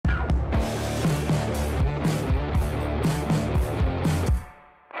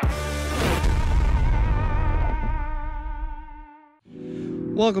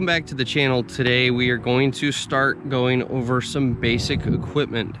Welcome back to the channel. Today we are going to start going over some basic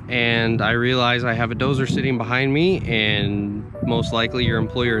equipment, and I realize I have a dozer sitting behind me, and most likely your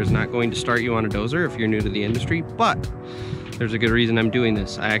employer is not going to start you on a dozer if you're new to the industry, but there's a good reason I'm doing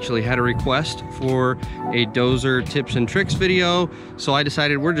this. I actually had a request for a dozer tips and tricks video, so I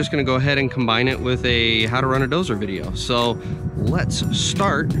decided we're just gonna go ahead and combine it with a how to run a dozer video. So let's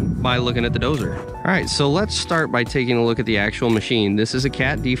start by looking at the dozer. All right, so let's start by taking a look at the actual machine. This is a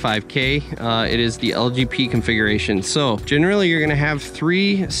Cat D5K. It is the LGP configuration. So generally you're gonna have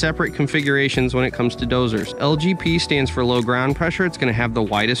three separate configurations when it comes to dozers. LGP stands for low ground pressure. It's gonna have the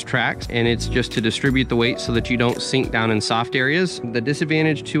widest tracks, and it's just to distribute the weight so that you don't sink down in soft areas. The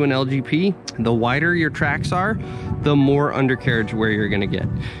disadvantage to an LGP, the wider your tracks are, the more undercarriage wear you're gonna get.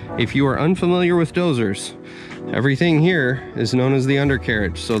 If you are unfamiliar with dozers, everything here is known as the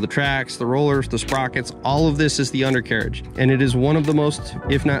undercarriage. So the tracks, the rollers, the sprockets, all of this is the undercarriage. And it is one of the most,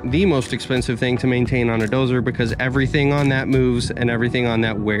 if not the most expensive thing to maintain on a dozer, because everything on that moves and everything on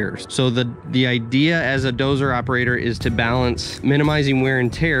that wears. So the idea as a dozer operator is to balance minimizing wear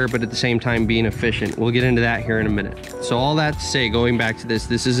and tear, but at the same time being efficient. We'll get into that here in a minute. So all that to say, going back to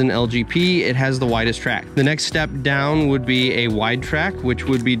this is an LGP. It has the widest track. The next step down would be a wide track, which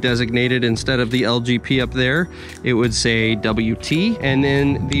would be designated, instead of the LGP up there, it would say WT. And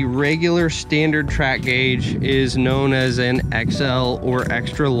then the regular standard track gauge is known as an XL or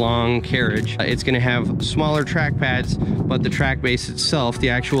extra long carriage. It's going to have smaller track pads, but the track base itself, the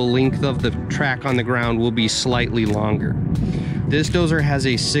actual length of the track on the ground, will be slightly longer. This dozer has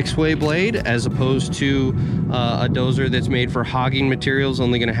a 6-way blade, as opposed to a dozer that's made for hogging materials,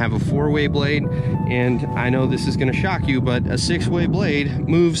 only going to have a 4-way blade. And I know this is going to shock you, but a 6-way blade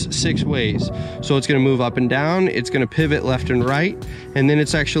moves 6 ways. So it's going to move up and down, it's going to pivot left and right, and then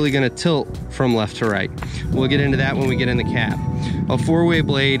it's actually going to tilt from left to right. We'll get into that when we get in the cab. A 4-way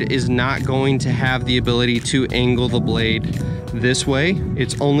blade is not going to have the ability to angle the blade this way.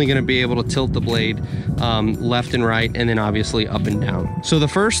 It's only going to be able to tilt the blade left and right, and then obviously up and down. So the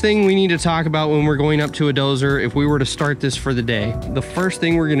first thing we need to talk about when we're going up to a dozer, if we were to start this for the day, the first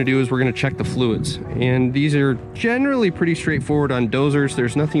thing we're going to do is we're going to check the fluids. And these are generally pretty straightforward on dozers.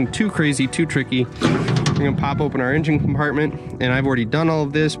 There's nothing too crazy, too tricky. We're going to pop open our engine compartment, and I've already done all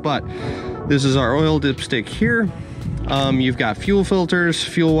of this, but this is our oil dipstick here. You've got fuel filters,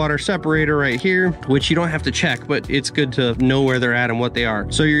 fuel water separator right here, which you don't have to check, but it's good to know where they're at and what they are.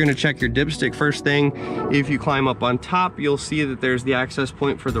 So you're going to check your dipstick first thing. If you climb up on top, you'll see that there's the access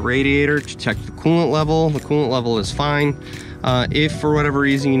point for the radiator to check the coolant level. The coolant level is fine. If for whatever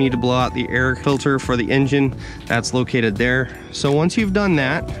reason you need to blow out the air filter for the engine, that's located there. So once you've done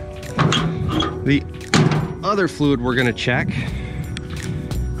that, the other fluid we're going to check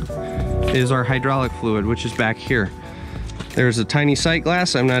is our hydraulic fluid, which is back here. There's a tiny sight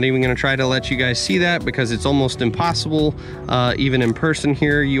glass. I'm not even going to try to let you guys see that because it's almost impossible, even in person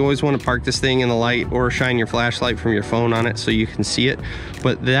here. You always want to park this thing in the light or shine your flashlight from your phone on it so you can see it.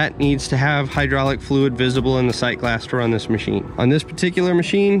 But that needs to have hydraulic fluid visible in the sight glass to run this machine. On this particular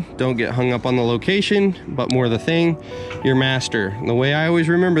machine, don't get hung up on the location, but more the thing, your master. The way I always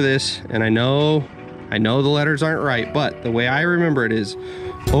remember this, and I know the letters aren't right, but the way I remember it is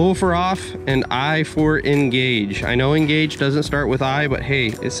O for off and I for engage. I know engage doesn't start with I, but hey,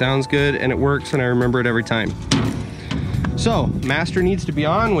 it sounds good and it works, and I remember it every time. So master needs to be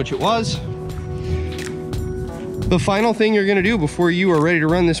on, which it was. The final thing you're gonna do before you are ready to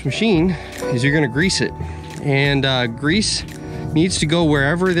run this machine is you're gonna grease it. And grease needs to go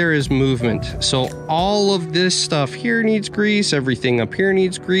wherever there is movement. So all of this stuff here needs grease, everything up here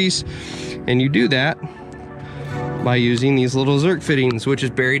needs grease, and you do that by using these little Zerk fittings, which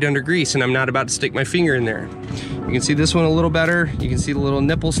is buried under grease, and I'm not about to stick my finger in there. You can see this one a little better. You can see the little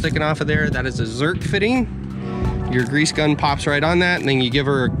nipple sticking off of there. That is a Zerk fitting. Your grease gun pops right on that, and then you give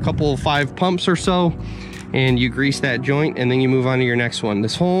her a couple 5 pumps or so, and you grease that joint, and then you move on to your next one.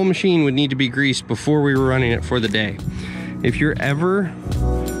 This whole machine would need to be greased before we were running it for the day. If you're ever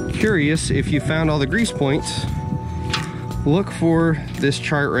curious if you found all the grease points, look for this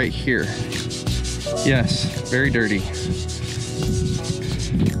chart right here. Yes, very dirty.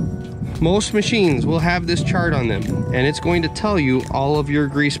 Most machines will have this chart on them, and it's going to tell you all of your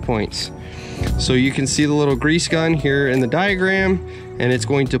grease points. So you can see the little grease gun here in the diagram, and it's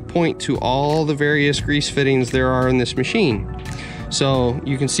going to point to all the various grease fittings there are in this machine. So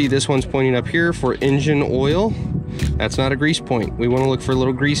you can see this one's pointing up here for engine oil. That's not a grease point. We want to look for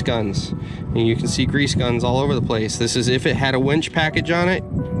little grease guns, and you can see grease guns all over the place. This is if it had a winch package on it,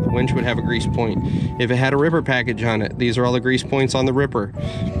 the winch would have a grease point. If it had a ripper package on it, these are all the grease points on the ripper.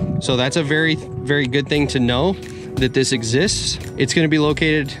 So that's a very, very good thing to know. that this exists. It's going to be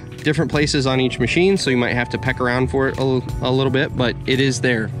located different places on each machine, so you might have to peck around for it a little bit, but it is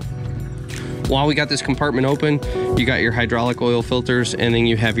there. While we got this compartment open, you got your hydraulic oil filters, and then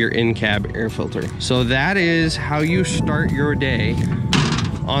you have your in-cab air filter. So that is how you start your day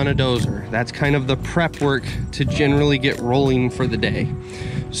on a dozer. That's kind of the prep work to generally get rolling for the day.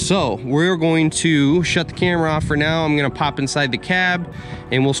 So we're going to shut the camera off for now. I'm gonna pop inside the cab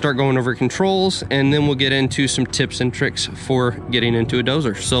and we'll start going over controls, and then we'll get into some tips and tricks for getting into a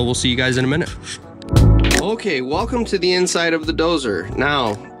dozer. So we'll see you guys in a minute. Okay, welcome to the inside of the dozer.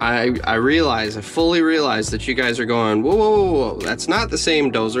 Now, I fully realize that you guys are going, whoa, whoa, whoa, whoa, that's not the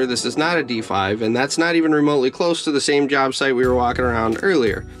same dozer. This is not a D5, and that's not even remotely close to the same job site we were walking around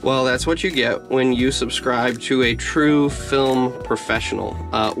earlier. Well, that's what you get when you subscribe to a true film professional.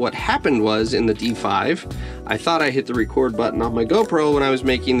 What happened was, in the D5, I thought I hit the record button on my GoPro when I was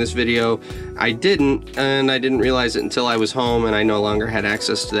making this video. I didn't, and I didn't realize it until I was home and I no longer had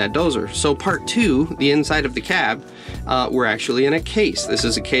access to that dozer. So part two, the inside of the cab, we're actually in a case. This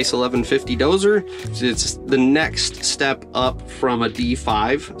is a case 1150 dozer. It's the next step up from a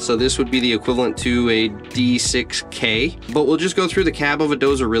D5. So this would be the equivalent to a D6K, but we'll just go through the cab of a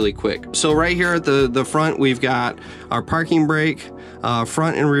dozer really quick. So right here at the front, we've got our parking brake,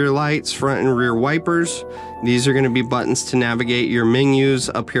 front and rear lights, front and rear wipers. These are going to be buttons to navigate your menus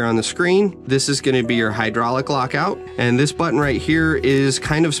up here on the screen. This is going to be your hydraulic lockout. And this button right here is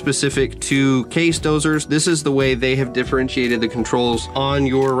kind of specific to case dozers. This is the way they have differentiated the controls on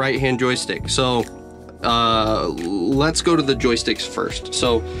your right-hand joystick. So let's go to the joysticks first.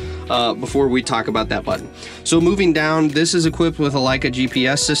 So before we talk about that button. So moving down, this is equipped with a Leica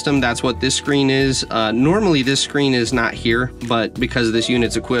GPS system. That's what this screen is. Normally this screen is not here, but because this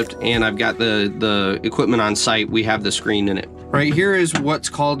unit's equipped and I've got the equipment on site, we have the screen in it. Right here is what's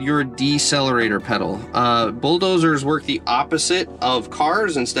called your decelerator pedal. Bulldozers work the opposite of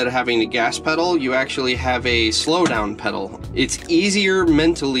cars. Instead of having a gas pedal, you actually have a slowdown pedal. It's easier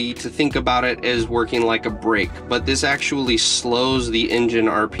mentally to think about it as working like a brake, but this actually slows the engine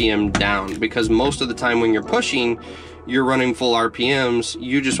RPM down, because most of the time when you're pushing, you're running full RPMs.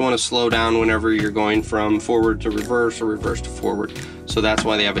 You just want to slow down whenever you're going from forward to reverse or reverse to forward. So that's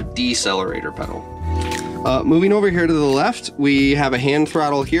why they have a decelerator pedal. Moving over here to the left, we have a hand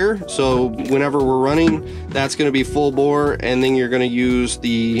throttle here. So whenever we're running, that's going to be full bore, and then you're going to use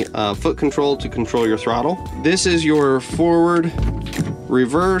the foot control to control your throttle. This is your forward,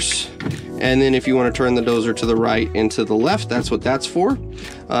 reverse, and then if you want to turn the dozer to the right and to the left, that's what that's for.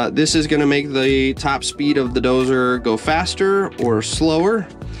 This is going to make the top speed of the dozer go faster or slower,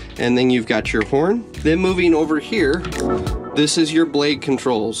 and then you've got your horn. Then moving over here, this is your blade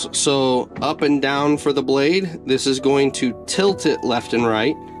controls. So up and down for the blade, this is going to tilt it left and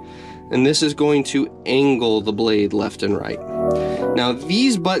right, and this is going to angle the blade left and right. Now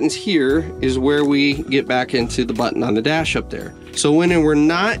these buttons here is where we get back into the button on the dash up there. So when we're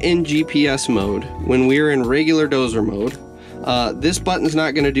not in GPS mode, when we're in regular dozer mode, this button's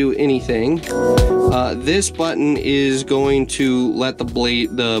not going to do anything. This button is going to let the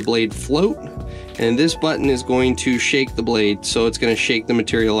blade float, and this button is going to shake the blade, so it's going to shake the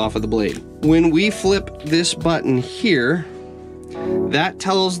material off of the blade. When we flip this button here, that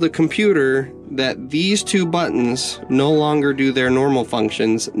tells the computer that these two buttons no longer do their normal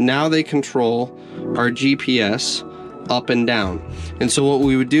functions. Now they control our GPS up and down. And so what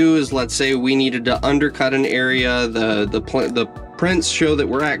we would do is, let's say we needed to undercut an area, the prints show that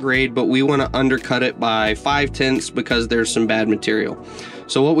we're at grade, but we want to undercut it by 5/10 because there's some bad material.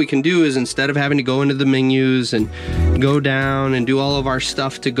 So what we can do is, instead of having to go into the menus and go down and do all of our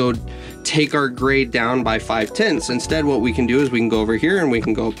stuff to go take our grade down by 5/10, instead what we can do is we can go over here and we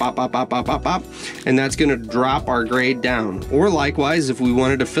can go pop, pop, pop, pop, pop, pop, and that's going to drop our grade down. Or likewise, if we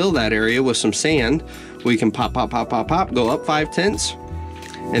wanted to fill that area with some sand, we can pop, pop, pop, pop, pop, go up 5/10,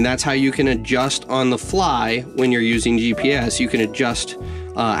 and that's how you can adjust on the fly when you're using GPS. You can adjust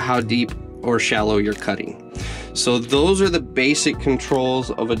how deep or shallow you're cutting. So those are the basic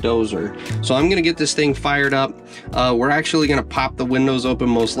controls of a dozer. So I'm gonna get this thing fired up. We're actually gonna pop the windows open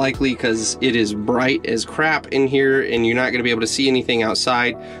most likely, because it is bright as crap in here and you're not gonna be able to see anything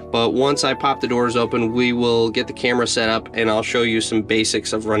outside. But once I pop the doors open, we will get the camera set up and I'll show you some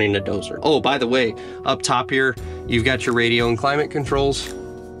basics of running a dozer. Oh, by the way, up top here, you've got your radio and climate controls.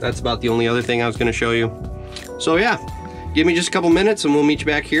 That's about the only other thing I was gonna show you. So yeah, give me just a couple minutes and we'll meet you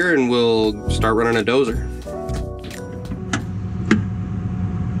back here and we'll start running a dozer.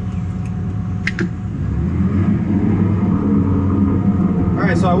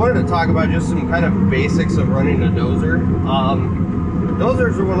 So I wanted to talk about just some kind of basics of running a dozer.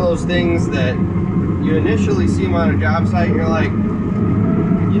 Dozers are one of those things that you initially see them on a job site and you're like,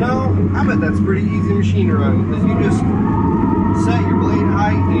 you know, I bet that's a pretty easy machine to run, because you just set your blade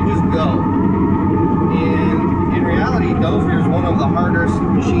height and you just go. And in reality, dozer is one of the hardest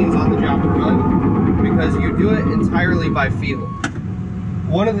machines on the job to run, because you do it entirely by feel.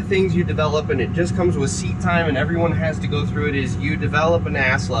 One of the things you develop, and it just comes with seat time and everyone has to go through it, is you develop an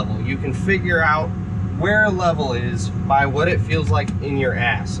ass level. You can figure out where a level is by what it feels like in your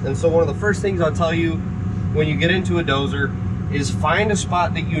ass. And so one of the first things I'll tell you when you get into a dozer is find a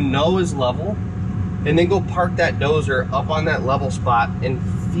spot that you know is level, and then go park that dozer up on that level spot and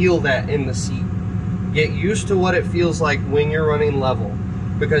feel that in the seat. Get used to what it feels like when you're running level,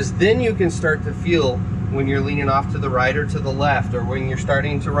 because then you can start to feel when you're leaning off to the right or to the left, or when you're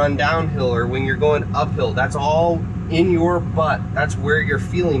starting to run downhill, or when you're going uphill. That's all in your butt. That's where you're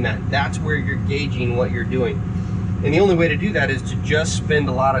feeling that. That's where you're gauging what you're doing. And the only way to do that is to just spend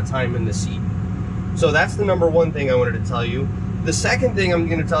a lot of time in the seat. So that's the number one thing I wanted to tell you. The second thing I'm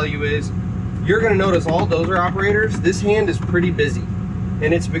going to tell you is, you're going to notice all dozer operators, this hand is pretty busy.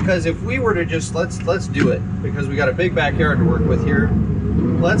 And it's because if we were to just, let's do it, because we got a big backyard to work with here.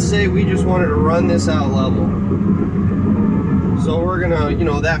 Let's say we just wanted to run this out level. So we're gonna, you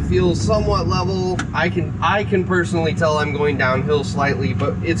know, that feels somewhat level. I can personally tell I'm going downhill slightly,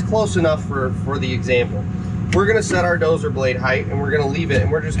 but it's close enough for the example. We're gonna set our dozer blade height and we're gonna leave it,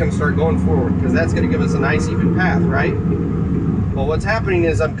 and we're just gonna start going forward, because that's gonna give us a nice even path, right? Well, what's happening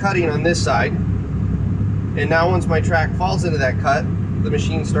is I'm cutting on this side, and now once my track falls into that cut, the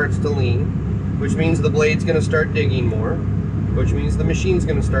machine starts to lean, which means the blade's gonna start digging more, which means the machine's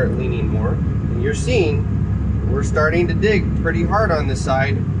gonna start leaning more. And you're seeing we're starting to dig pretty hard on this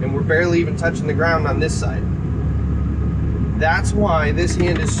side, and we're barely even touching the ground on this side. That's why this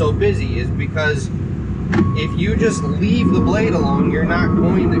hand is so busy, is because if you just leave the blade alone, you're not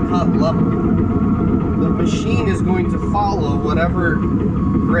going to cut level. The machine is going to follow whatever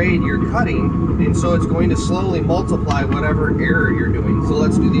grade you're cutting, and so it's going to slowly multiply whatever error you're doing. So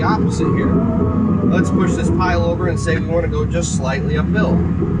let's do the opposite here. Let's push this pile over and say we want to go just slightly uphill.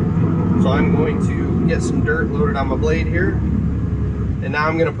 So I'm going to get some dirt loaded on my blade here, and now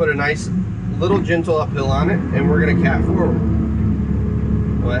I'm going to put a nice little gentle uphill on it, and we're going to cat forward.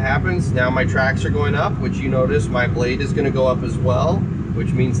 What happens? Now my tracks are going up, which you notice my blade is going to go up as well,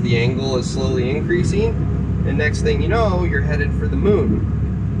 which means the angle is slowly increasing, and next thing you know, you're headed for the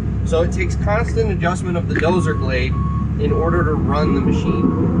moon. So it takes constant adjustment of the dozer blade in order to run the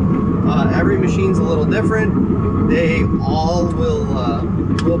machine. Every machine's a little different. They all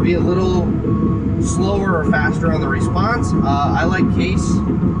will be a little slower or faster on the response. I like case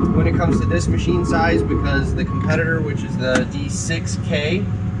when it comes to this machine size, because the competitor, which is the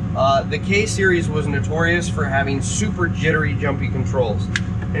D6K, the K series was notorious for having super jittery, jumpy controls.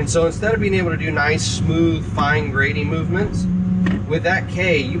 And so instead of being able to do nice, smooth, fine grading movements, with that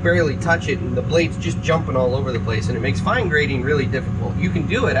K, you barely touch it and the blade's just jumping all over the place, and it makes fine grading really difficult. You can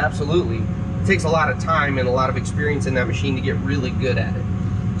do it, absolutely. It takes a lot of time and a lot of experience in that machine to get really good at it.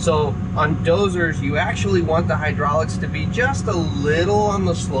 So on dozers, you actually want the hydraulics to be just a little on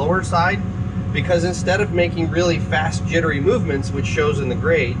the slower side, because instead of making really fast, jittery movements, which shows in the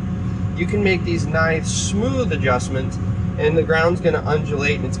grade, you can make these nice, smooth adjustments, and the ground's going to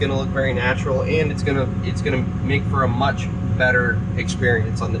undulate, and it's going to look very natural, and it's going to make for a much better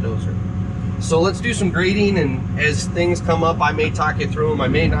experience on the dozer. So let's do some grading, and as things come up, I may talk you through them, I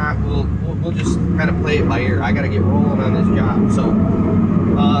may not. We'll just kind of play it by ear. I got to get rolling on this job. So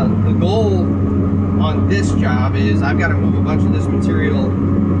the goal on this job is I've got to move a bunch of this material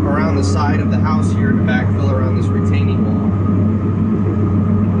around the side of the house here to backfill around this retaining wall.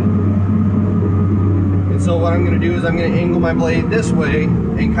 And so what I'm going to do is I'm going to angle my blade this way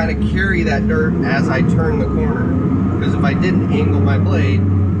and kind of carry that dirt as I turn the corner. Because if I didn't angle my blade,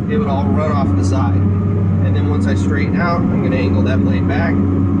 it would all run off the side. And then once I straighten out, I'm going to angle that blade back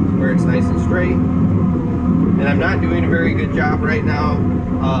where it's nice and straight. And I'm not doing a very good job right now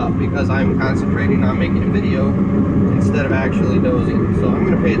because I'm concentrating on making a video instead of actually dozing. So I'm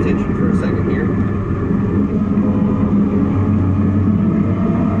going to pay attention for a second here.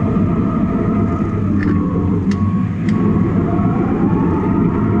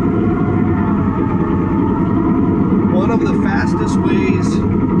 One of the fastest ways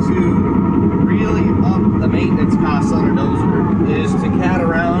to really up the maintenance costs on a dozer is to cat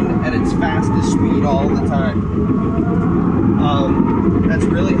around at its fastest speed all the time. That's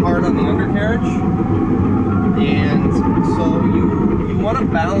really hard on the undercarriage, and so you want to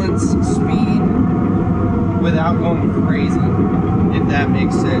balance speed without going crazy, if that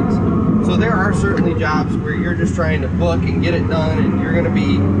makes sense. So So there are certainly jobs where you're just trying to book and get it done, and you're going to be,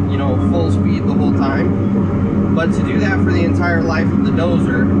 you know, full speed the whole time. But to do that for the entire life of the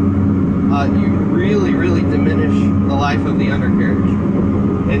dozer, you really diminish the life of the undercarriage.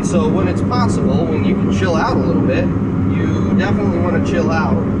 And so when it's possible, when you can chill out a little bit, you definitely want to chill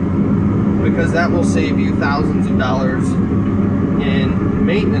out, because that will save you thousands of dollars in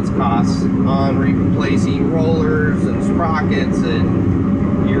maintenance costs on replacing rollers and sprockets and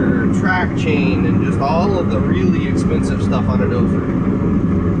your track chain and just all of the really expensive stuff on a dozer.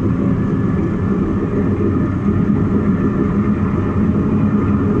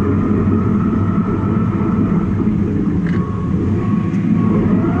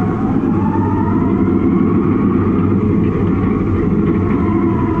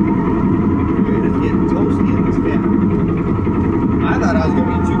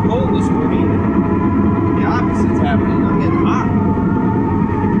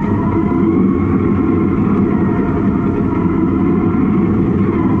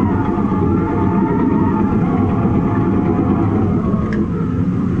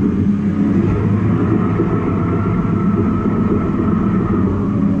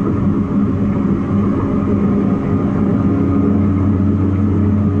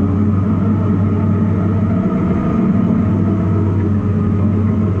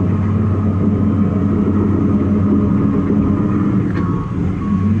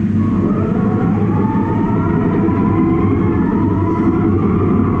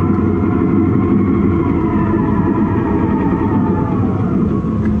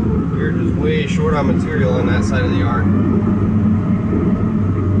 Material on that side of the yard. I'm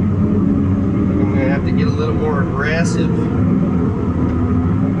going to have to get a little more aggressive.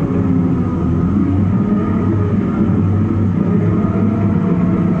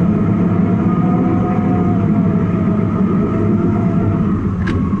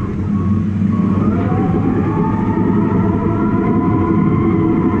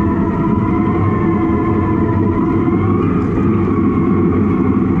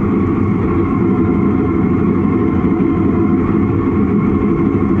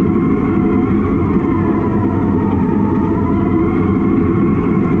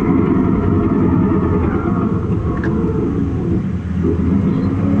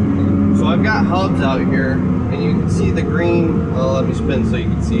 Hubs out here, and you can see the green. Well, let me spin so you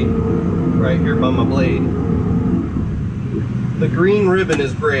can see right here by my blade. The green ribbon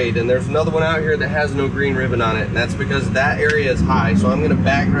is grayed, and there's another one out here that has no green ribbon on it, and that's because that area is high. So I'm going to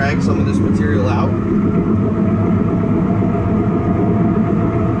back drag some of this material out.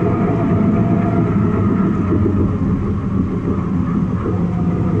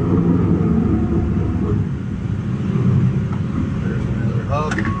 There's another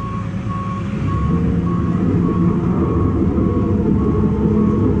hub.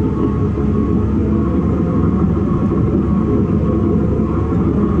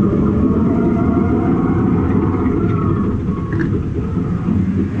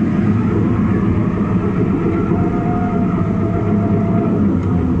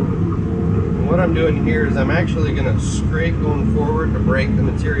 What I'm doing here is I'm actually going to scrape going forward to break the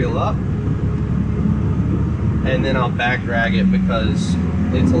material up, and then I'll back drag it because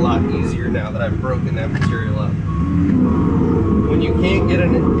it's a lot easier now that I've broken that material up. When you can't get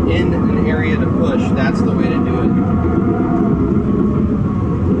in an area to push, that's the way to do it.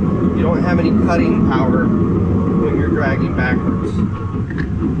 You don't have any cutting power when you're dragging backwards.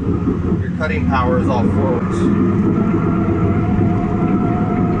 Your cutting power is all forwards.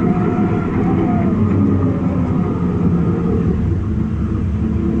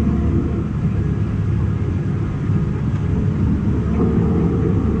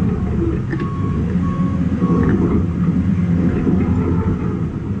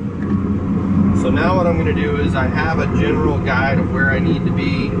 Now what I'm going to do is I have a general guide of where I need to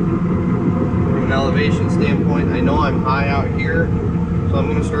be from an elevation standpoint. I know I'm high out here, so I'm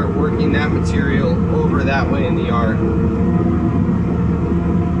going to start working that material over that way in the yard.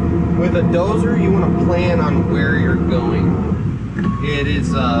 With a dozer, you want to plan on where you're going. It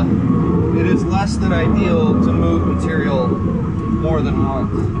is less than ideal to move material more than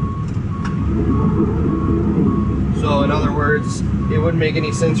once. So in other words, it wouldn't make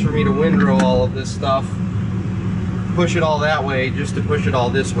any sense for me to windrow all of this stuff, push it all that way just to push it all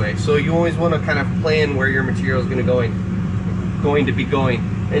this way. So you always want to kind of plan where your material is going to be going.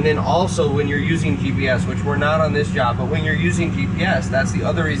 And then also when you're using GPS, which we're not on this job, but when you're using GPS, that's the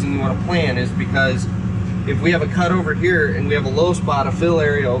other reason you want to plan, is because if we have a cut over here and we have a low spot, a fill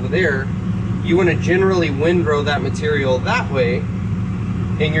area over there, you want to generally windrow that material that way,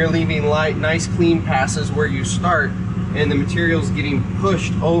 and you're leaving nice clean passes where you start, and the material's getting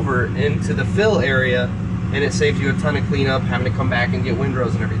pushed over into the fill area, and it saves you a ton of cleanup, having to come back and get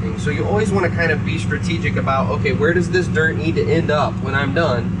windrows and everything. So you always want to kind of be strategic about, okay, where does this dirt need to end up when I'm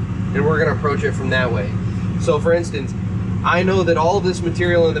done, and we're going to approach it from that way. So for instance, I know that all of this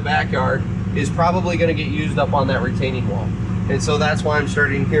material in the backyard is probably going to get used up on that retaining wall. And so that's why I'm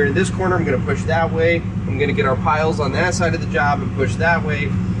starting here in this corner. I'm going to push that way. I'm going to get our piles on that side of the job and push that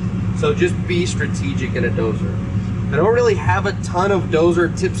way. So just be strategic in a dozer. I don't really have a ton of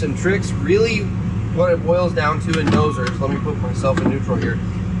dozer tips and tricks. Really, what it boils down to in dozers, let me put myself in neutral here.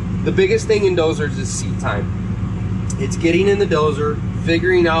 The biggest thing in dozers is seat time. It's getting in the dozer,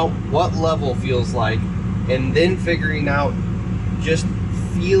 figuring out what level feels like, and then figuring out just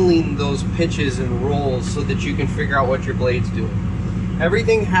feeling those pitches and rolls so that you can figure out what your blade's doing.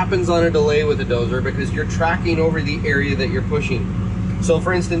 Everything happens on a delay with a dozer because you're tracking over the area that you're pushing. So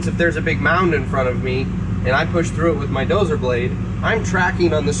for instance, if there's a big mound in front of me and I push through it with my dozer blade, I'm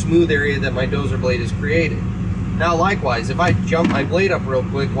tracking on the smooth area that my dozer blade has created. Now likewise, if I jump my blade up real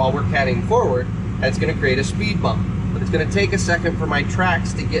quick while we're catting forward, that's going to create a speed bump. But it's going to take a second for my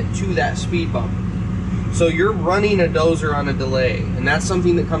tracks to get to that speed bump. So you're running a dozer on a delay, and that's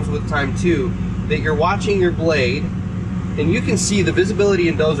something that comes with time too, that you're watching your blade, and you can see the visibility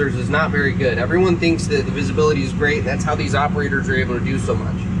in dozers is not very good. Everyone thinks that the visibility is great, and that's how these operators are able to do so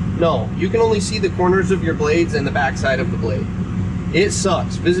much. No, you can only see the corners of your blades and the backside of the blade. It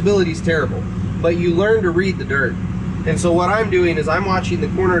sucks. Visibility is terrible, but you learn to read the dirt. And so what I'm doing is I'm watching the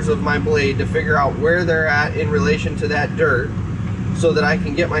corners of my blade to figure out where they're at in relation to that dirt so that I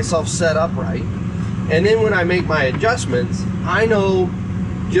can get myself set up right. And then when I make my adjustments, I know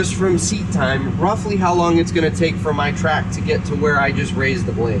just from seat time roughly how long it's going to take for my track to get to where I just raised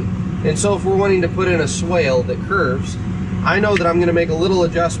the blade. And so if we're wanting to put in a swale that curves, I know that I'm going to make a little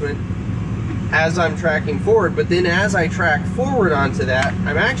adjustment as I'm tracking forward, but then as I track forward onto that,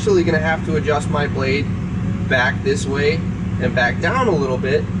 I'm actually going to have to adjust my blade back this way and back down a little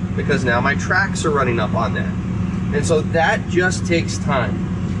bit because now my tracks are running up on that. And so that just takes time.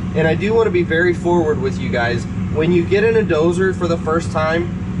 And I do want to be very forward with you guys. When you get in a dozer for the first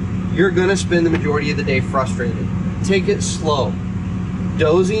time, you're going to spend the majority of the day frustrated. Take it slow.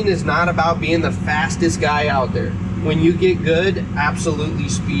 Dozing is not about being the fastest guy out there. When you get good, absolutely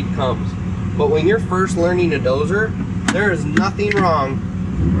speed comes. But when you're first learning a dozer, there is nothing wrong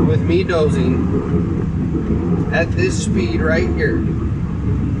with me dozing at this speed right here.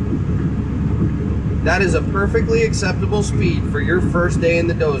 That is a perfectly acceptable speed for your first day in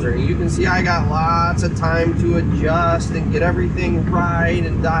the dozer. And you can see I got lots of time to adjust and get everything right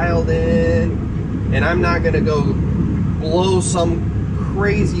and dialed in. And I'm not gonna go blow some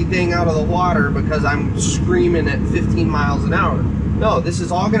crazy thing out of the water because I'm screaming at 15 miles an hour. No, this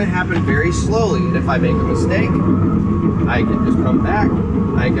is all gonna happen very slowly. And if I make a mistake, I can just come back,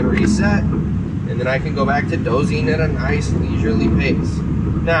 I can reset, and then I can go back to dozing at a nice leisurely pace.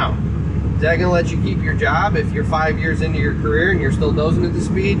 Now, is that gonna let you keep your job if you're 5 years into your career and you're still dozing at this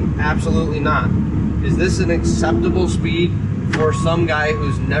speed? Absolutely not. Is this an acceptable speed for some guy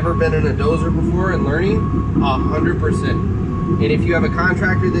who's never been in a dozer before and learning? 100%. And if you have a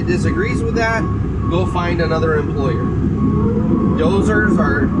contractor that disagrees with that, go find another employer. Dozers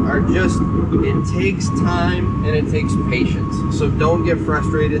are just, it takes time and it takes patience. So don't get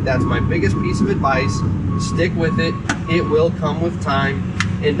frustrated. That's my biggest piece of advice. Stick with it. It will come with time.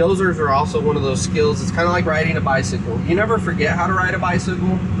 And dozers are also one of those skills. It's kind of like riding a bicycle. You never forget how to ride a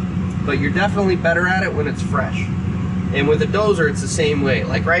bicycle, but you're definitely better at it when it's fresh. And with a dozer, it's the same way.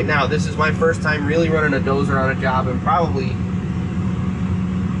 Like right now, this is my first time really running a dozer on a job in probably,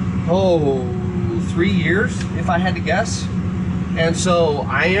 3 years, if I had to guess. And so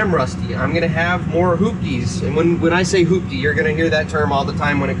I am rusty. I'm gonna have more hoopties. And when I say hoopty, you're gonna hear that term all the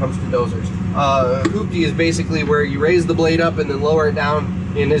time when it comes to dozers. Hoopty is basically where you raise the blade up and then lower it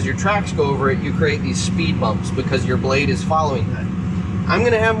down, and as your tracks go over it, you create these speed bumps because your blade is following that. I'm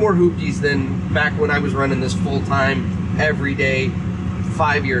gonna have more hoopties than back when I was running this full time, every day,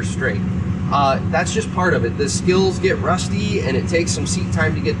 5 years straight. That's just part of it. The skills get rusty and it takes some seat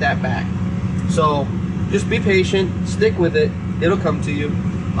time to get that back. So just be patient, stick with it, it'll come to you.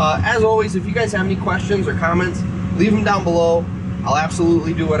 As always, if you guys have any questions or comments, leave them down below. I'll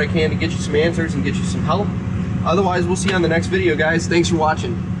absolutely do what I can to get you some answers and get you some help. Otherwise, we'll see you on the next video, guys. Thanks for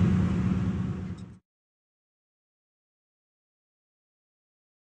watching.